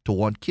boomers to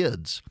want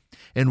kids?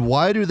 And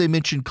why do they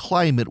mention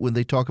climate when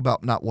they talk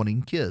about not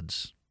wanting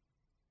kids?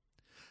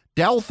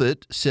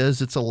 Douthit says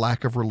it's a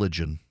lack of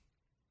religion.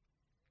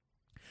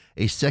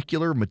 A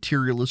secular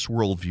materialist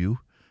worldview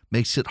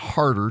makes it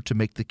harder to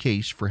make the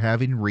case for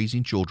having and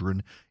raising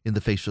children in the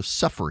face of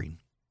suffering.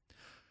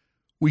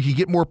 We can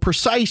get more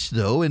precise,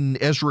 though,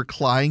 and Ezra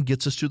Klein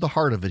gets us to the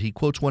heart of it. He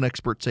quotes one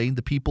expert saying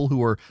the people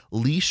who are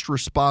least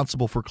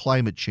responsible for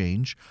climate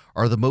change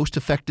are the most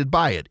affected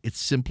by it. It's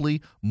simply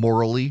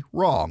morally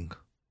wrong.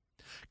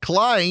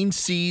 Klein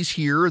sees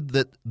here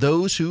that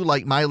those who,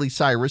 like Miley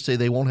Cyrus, say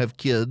they won't have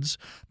kids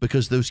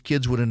because those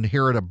kids would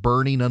inherit a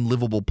burning,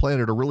 unlivable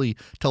planet are really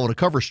telling a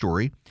cover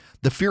story.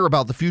 The fear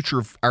about the future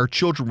of our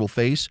children will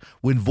face,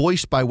 when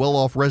voiced by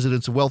well-off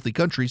residents of wealthy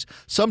countries,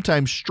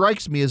 sometimes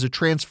strikes me as a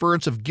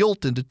transference of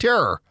guilt into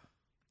terror.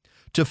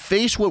 To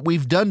face what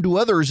we've done to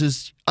others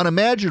is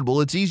unimaginable.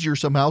 It's easier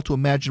somehow to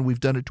imagine we've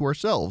done it to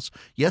ourselves.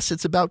 Yes,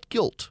 it's about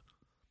guilt.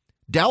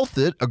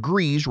 Douthit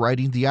agrees,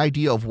 writing, the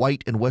idea of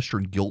white and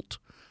Western guilt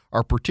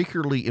are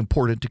particularly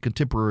important to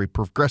contemporary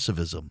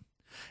progressivism.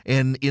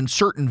 And in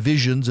certain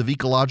visions of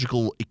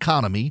ecological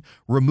economy,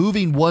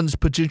 removing one's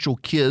potential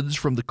kids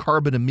from the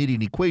carbon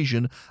emitting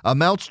equation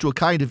amounts to a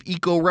kind of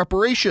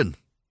eco-reparation.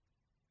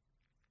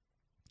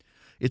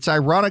 It's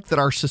ironic that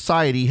our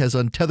society has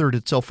untethered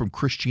itself from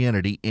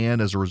Christianity and,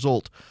 as a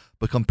result,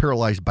 become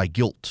paralyzed by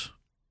guilt.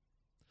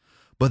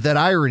 But that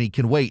irony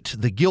can wait.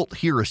 The guilt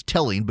here is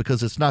telling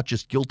because it's not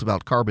just guilt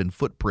about carbon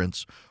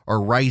footprints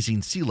or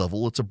rising sea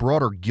level. It's a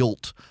broader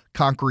guilt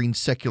conquering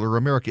secular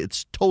America.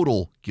 It's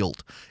total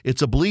guilt.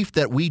 It's a belief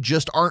that we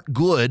just aren't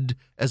good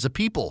as a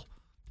people.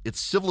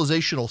 It's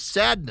civilizational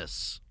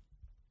sadness.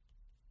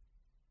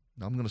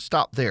 Now I'm going to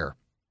stop there.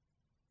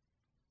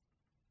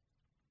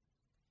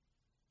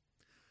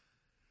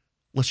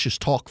 Let's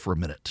just talk for a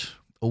minute.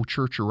 O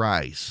church,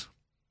 arise.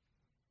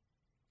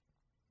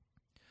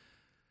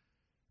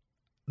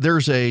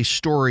 There's a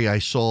story I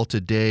saw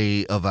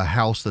today of a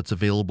house that's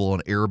available on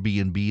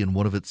Airbnb, and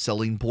one of its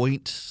selling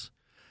points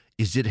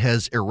is it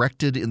has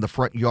erected in the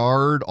front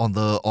yard on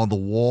the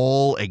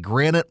wall a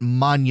granite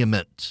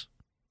monument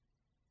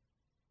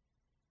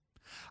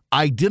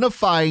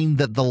identifying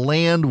that the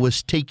land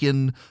was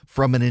taken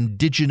from an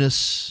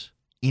indigenous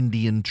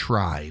Indian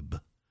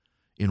tribe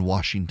in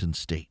Washington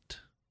state.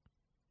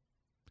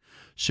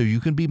 So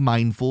you can be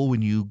mindful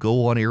when you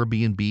go on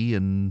Airbnb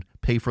and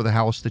pay for the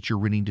house that you're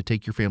renting to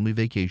take your family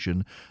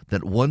vacation,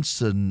 that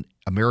once an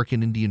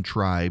American Indian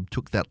tribe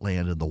took that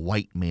land and the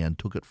white man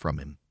took it from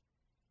him.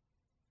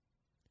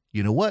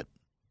 You know what?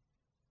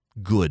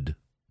 Good.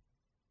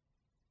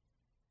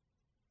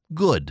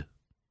 Good.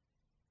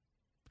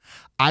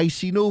 I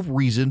see no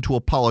reason to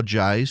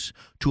apologize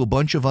to a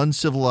bunch of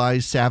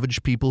uncivilized,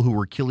 savage people who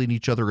were killing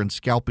each other and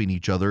scalping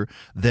each other,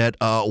 that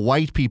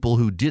white people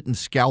who didn't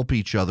scalp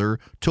each other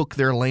took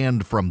their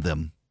land from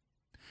them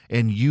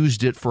and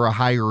used it for a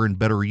higher and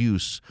better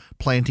use,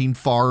 planting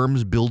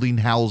farms, building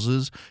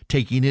houses,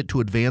 taking it to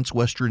advance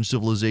Western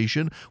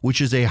civilization,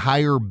 which is a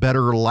higher,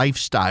 better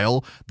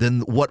lifestyle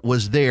than what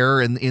was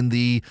there in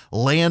the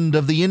land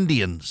of the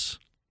Indians.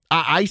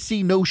 I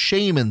see no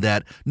shame in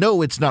that.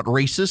 No, it's not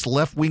racist.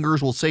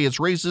 Left-wingers will say it's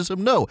racism.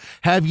 No.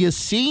 Have you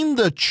seen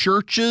the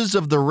churches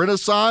of the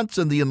Renaissance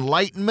and the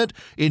Enlightenment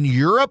in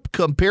Europe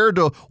compared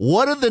to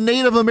what did the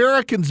Native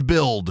Americans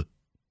build?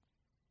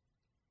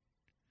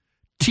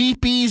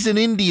 Teepees and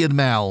Indian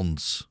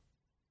mounds.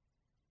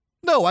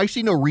 No, I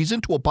see no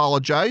reason to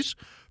apologize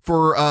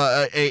for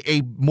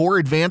a more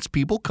advanced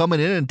people coming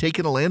in and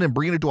taking a land and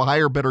bringing it to a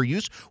higher, better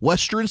use.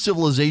 Western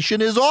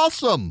civilization is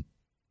awesome.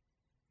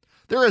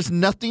 There is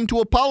nothing to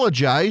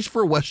apologize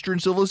for Western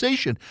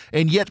civilization.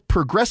 And yet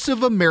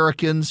progressive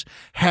Americans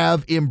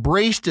have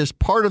embraced as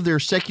part of their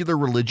secular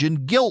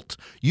religion guilt.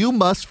 You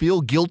must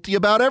feel guilty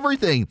about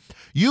everything.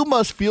 You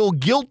must feel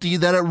guilty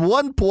that at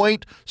one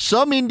point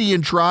some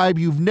Indian tribe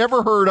you've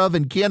never heard of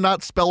and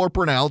cannot spell or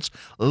pronounce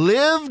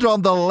lived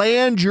on the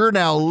land you're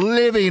now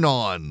living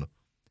on.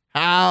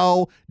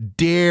 How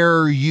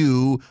dare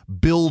you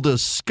build a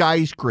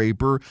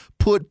skyscraper,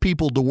 put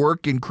people to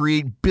work, and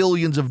create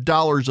billions of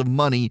dollars of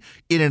money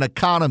in an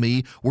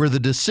economy where the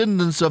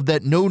descendants of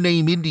that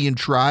no-name Indian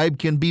tribe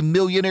can be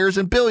millionaires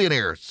and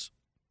billionaires?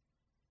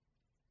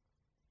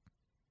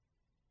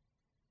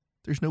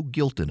 There's no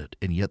guilt in it,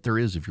 and yet there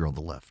is if you're on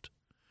the left.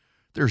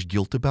 There's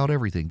guilt about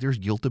everything. There's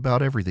guilt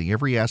about everything.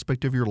 Every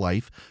aspect of your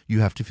life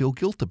you have to feel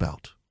guilt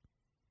about.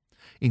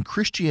 In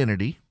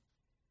Christianity,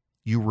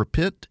 you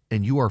repent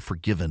and you are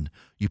forgiven.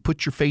 You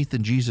put your faith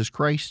in Jesus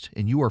Christ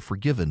and you are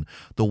forgiven.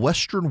 The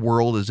Western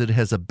world, as it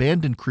has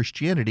abandoned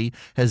Christianity,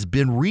 has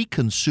been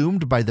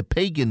reconsumed by the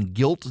pagan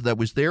guilt that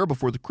was there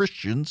before the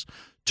Christians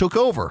took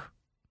over.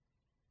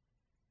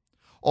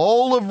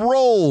 All of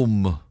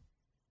Rome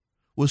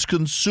was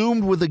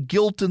consumed with the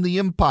guilt in the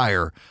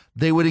empire.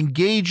 They would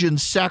engage in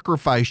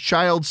sacrifice,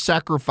 child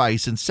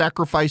sacrifice, and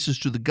sacrifices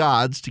to the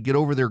gods to get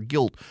over their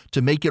guilt,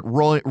 to make it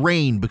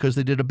rain because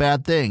they did a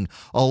bad thing.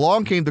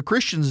 Along came the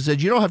Christians and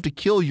said, you don't have to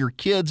kill your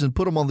kids and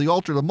put them on the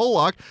altar to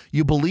Moloch.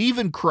 You believe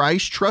in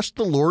Christ, trust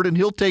the Lord, and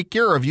he'll take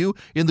care of you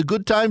in the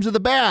good times and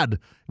the bad.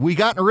 We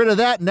gotten rid of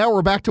that, and now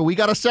we're back to we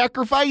got to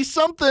sacrifice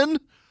something.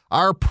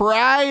 Our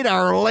pride,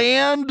 our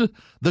land,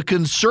 the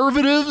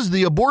conservatives,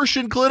 the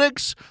abortion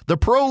clinics, the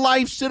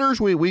pro-life sinners,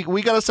 we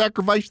got to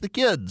sacrifice the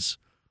kids.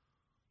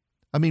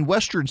 I mean,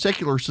 Western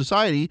secular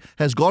society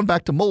has gone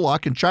back to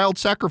Moloch and child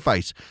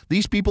sacrifice.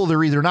 These people,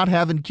 they're either not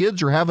having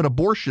kids or having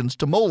abortions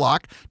to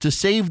Moloch to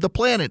save the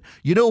planet.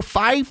 You know,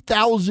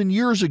 5,000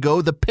 years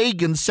ago, the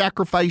pagans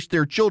sacrificed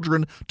their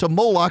children to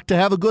Moloch to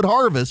have a good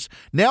harvest.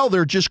 Now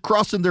they're just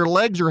crossing their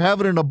legs or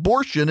having an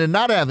abortion and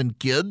not having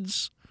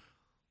kids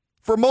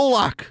for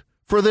Moloch,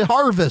 for the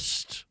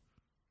harvest.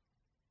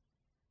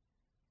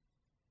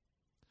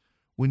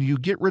 When you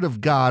get rid of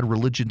God,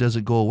 religion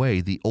doesn't go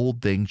away. The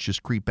old things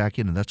just creep back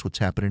in, and that's what's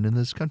happening in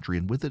this country,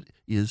 and with it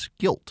is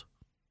guilt.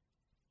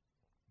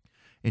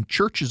 And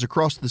churches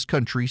across this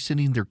country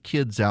sending their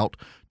kids out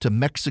to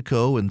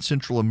Mexico and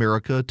Central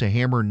America to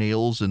hammer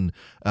nails and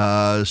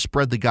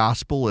spread the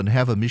gospel and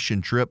have a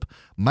mission trip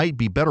might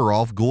be better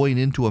off going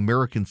into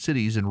American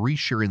cities and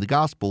resharing the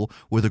gospel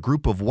with a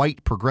group of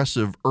white,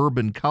 progressive,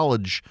 urban,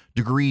 college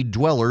degree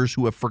dwellers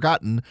who have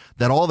forgotten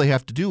that all they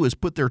have to do is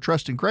put their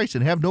trust in Christ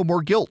and have no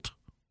more guilt.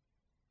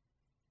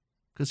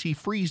 Because he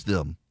frees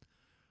them.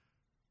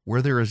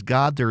 Where there is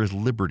God, there is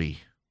liberty.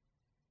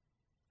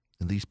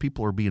 And these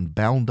people are being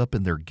bound up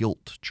in their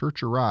guilt.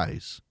 Church,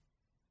 arise.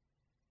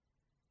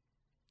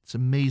 It's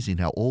amazing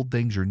how old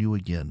things are new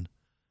again.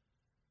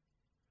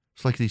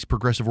 It's like these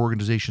progressive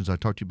organizations I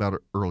talked to you about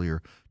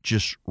earlier,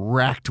 just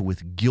racked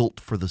with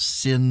guilt for the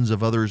sins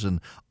of others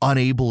and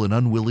unable and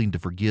unwilling to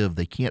forgive.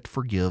 They can't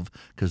forgive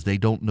because they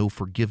don't know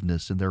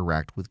forgiveness, and they're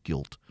racked with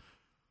guilt.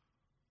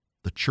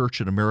 The church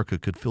in America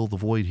could fill the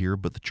void here,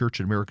 but the church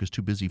in America is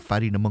too busy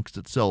fighting amongst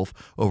itself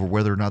over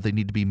whether or not they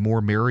need to be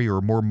more Mary or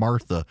more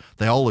Martha.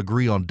 They all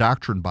agree on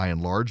doctrine by and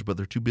large, but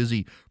they're too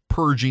busy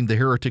purging the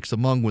heretics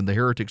among when the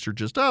heretics are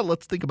just,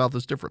 let's think about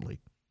this differently.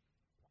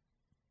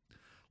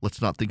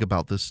 Let's not think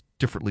about this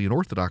differently in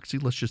orthodoxy.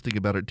 Let's just think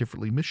about it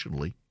differently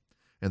missionally.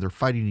 And they're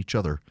fighting each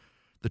other.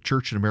 The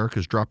church in America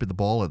is dropping the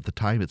ball at the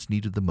time it's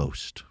needed the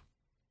most.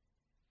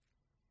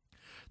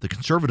 The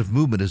conservative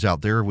movement is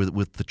out there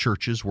with the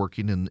churches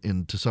working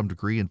in to some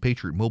degree, and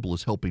Patriot Mobile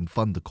is helping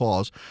fund the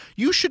cause.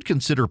 You should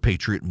consider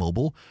Patriot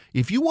Mobile.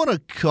 If you want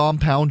to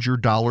compound your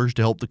dollars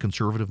to help the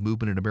conservative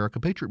movement in America,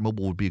 Patriot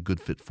Mobile would be a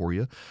good fit for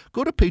you.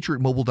 Go to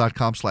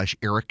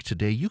patriotmobile.com/Eric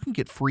today. You can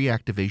get free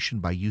activation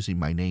by using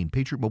my name,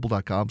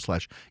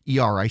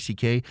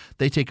 patriotmobile.com/ERICK.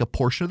 They take a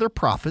portion of their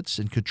profits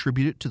and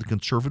contribute it to the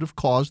conservative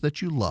cause that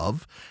you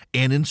love,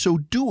 and in so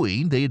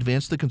doing, they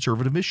advance the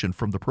conservative mission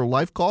from the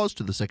pro-life cause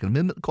to the Second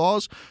Amendment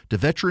cause, to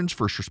veterans,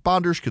 first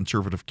responders,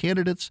 conservative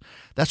candidates.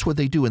 That's what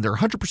they do, and they're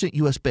 100%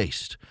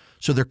 U.S.-based.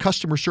 So their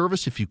customer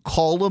service, if you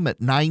call them at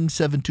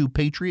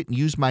 972-PATRIOT and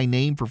use my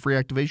name for free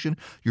activation,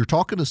 you're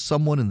talking to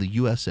someone in the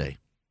USA.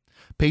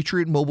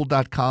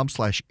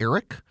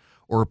 PatriotMobile.com/Eric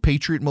or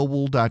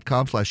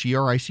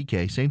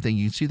PatriotMobile.com/ERICK. Same thing.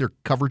 You can see their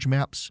coverage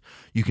maps.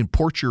 You can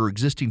port your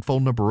existing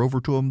phone number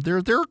over to them. They're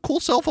a cool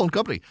cell phone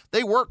company.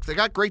 They work. They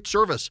got great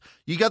service.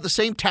 You got the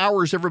same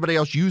towers everybody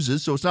else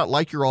uses, so it's not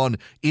like you're on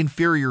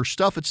inferior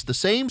stuff. It's the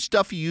same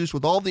stuff you use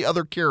with all the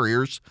other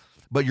carriers,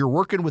 but you're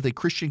working with a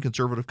Christian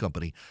conservative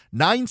company.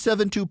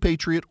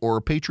 972-PATRIOT or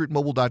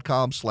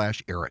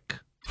PatriotMobile.com/Eric.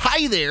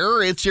 Hi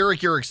there, it's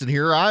Eric Erickson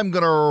here. I'm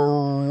going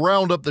to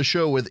round up the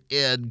show with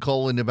Ed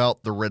calling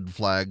about the red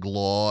flag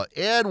law.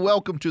 Ed,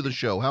 welcome to the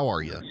show. How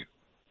are you?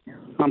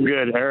 I'm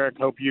good, Eric.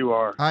 Hope you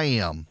are. I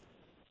am.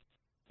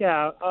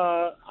 Yeah,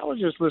 I was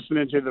just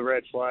listening to the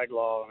red flag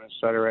law and et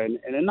cetera. And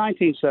in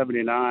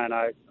 1979,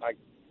 I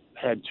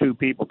had two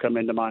people come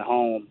into my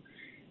home,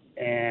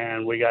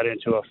 and we got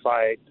into a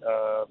fight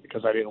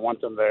because I didn't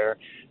want them there.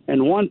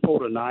 And one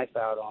pulled a knife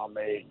out on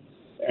me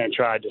and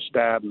tried to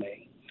stab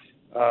me.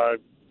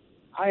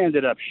 I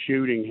ended up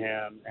shooting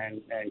him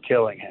and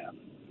killing him.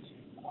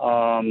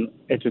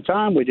 At the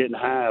time, we didn't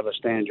have a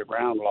stand your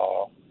ground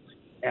law,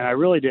 and I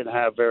really didn't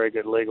have very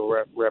good legal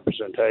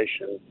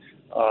representation,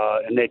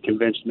 and they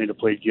convinced me to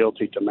plead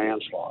guilty to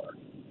manslaughter.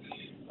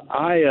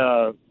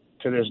 I,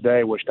 to this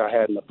day, wished I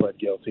hadn't have pled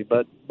guilty,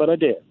 but I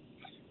did.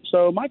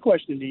 So my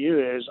question to you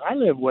is, I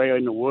live way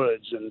in the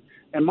woods,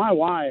 and my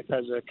wife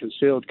has a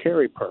concealed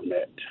carry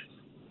permit.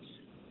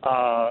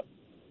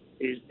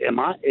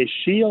 Is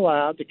she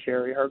allowed to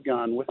carry her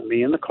gun with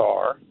me in the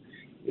car?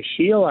 Is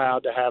she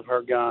allowed to have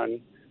her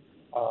gun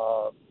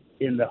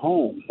in the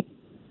home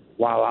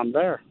while I'm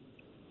there?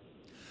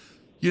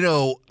 You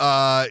know,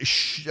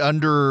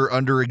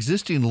 under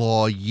existing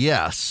law,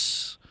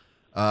 yes.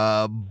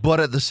 But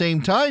at the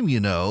same time, you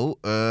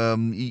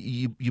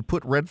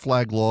put red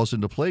flag laws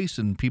into place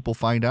and people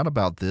find out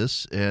about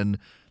this and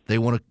they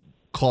want to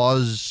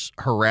cause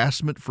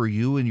harassment for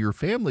you and your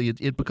family.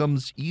 It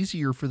becomes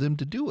easier for them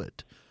to do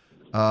it.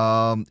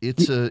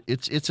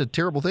 It's a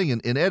terrible thing.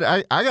 And Ed,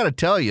 I got to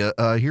tell you,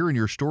 hearing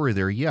your story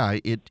there, yeah,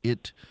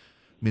 it's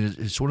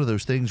one of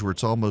those things where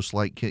it's almost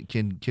like,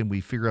 can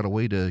we figure out a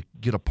way to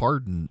get a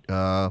pardon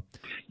now?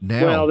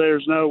 Well,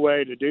 there's no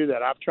way to do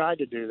that. I've tried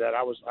to do that.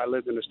 I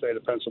lived in the state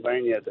of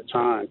Pennsylvania at the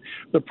time.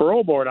 The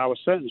parole board, I was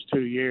sentenced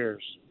 2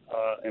 years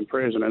in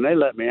prison, and they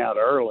let me out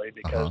early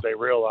because they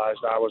realized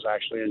I was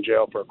actually in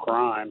jail for a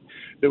crime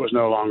that was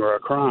no longer a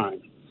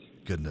crime.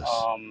 Goodness.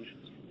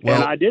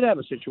 And I did have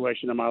a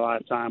situation in my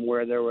lifetime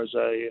where there was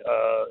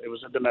it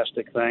was a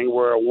domestic thing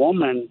where a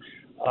woman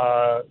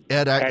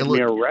Ed, had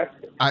me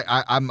arrested.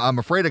 I'm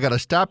afraid I got to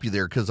stop you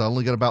there because I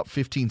only got about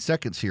 15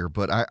 seconds here.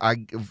 But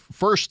I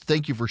first,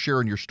 thank you for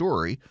sharing your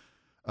story.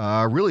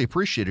 I really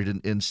appreciate it.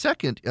 And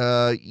second,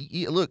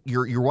 look,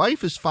 your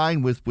wife is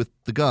fine with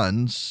the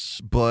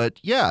guns, but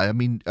yeah, I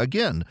mean,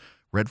 again,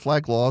 red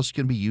flag laws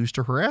can be used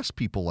to harass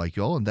people like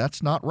y'all, and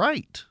that's not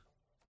right.